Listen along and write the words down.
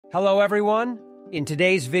Hello everyone! In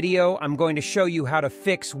today's video, I'm going to show you how to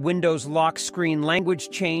fix Windows lock screen language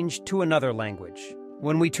change to another language.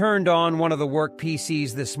 When we turned on one of the work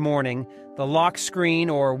PCs this morning, the lock screen,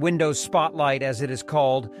 or Windows Spotlight as it is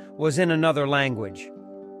called, was in another language.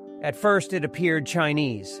 At first it appeared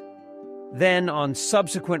Chinese. Then, on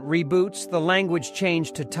subsequent reboots, the language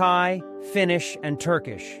changed to Thai, Finnish, and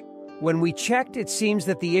Turkish. When we checked, it seems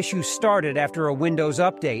that the issue started after a Windows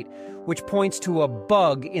update, which points to a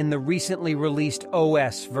bug in the recently released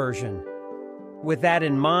OS version. With that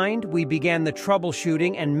in mind, we began the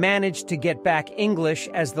troubleshooting and managed to get back English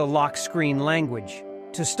as the lock screen language.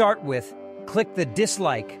 To start with, click the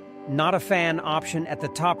dislike, not a fan option at the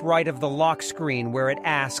top right of the lock screen where it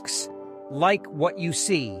asks, "Like what you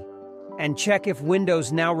see," and check if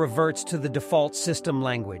Windows now reverts to the default system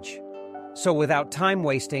language. So without time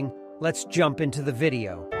wasting, let's jump into the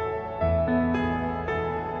video.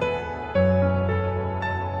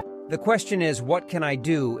 The question is, what can I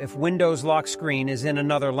do if Windows lock screen is in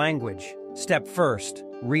another language? Step first,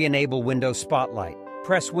 re-enable Windows Spotlight.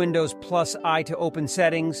 Press Windows +I to open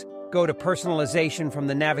settings, go to personalization from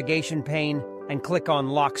the navigation pane, and click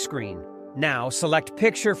on lock screen. Now, select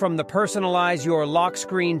picture from the personalize your lock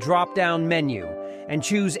screen drop-down menu and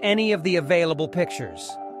choose any of the available pictures.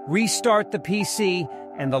 Restart the PC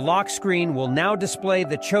and the lock screen will now display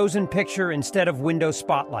the chosen picture instead of Windows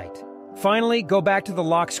Spotlight. Finally, go back to the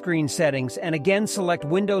lock screen settings and again select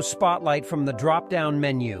Windows Spotlight from the drop-down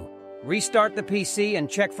menu. Restart the PC and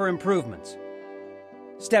check for improvements.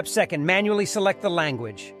 Step second, manually select the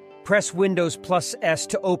language. Press Windows +S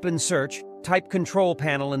to open search, type Control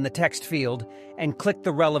Panel in the text field, and click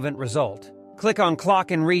the relevant result. Click on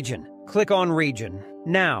Clock and Region. Click on Region.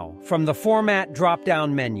 Now, from the Format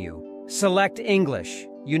drop-down menu, select English,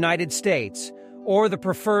 United States, or the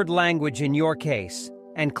preferred language in your case,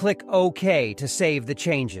 and click OK to save the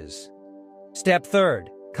changes. Step third,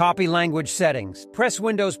 copy language settings. Press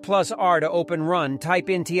Windows +R to open Run, type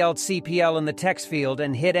INTL-CPL in the text field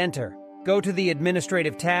and hit Enter. Go to the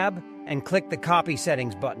Administrative tab and click the Copy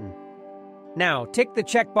Settings button. Now, tick the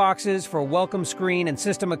checkboxes for Welcome Screen and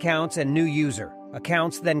System Accounts and New User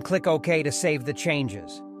Accounts, then click OK to save the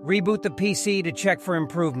changes. Reboot the PC to check for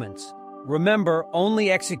improvements. Remember,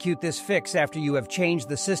 only execute this fix after you have changed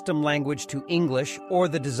the system language to English or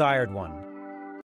the desired one.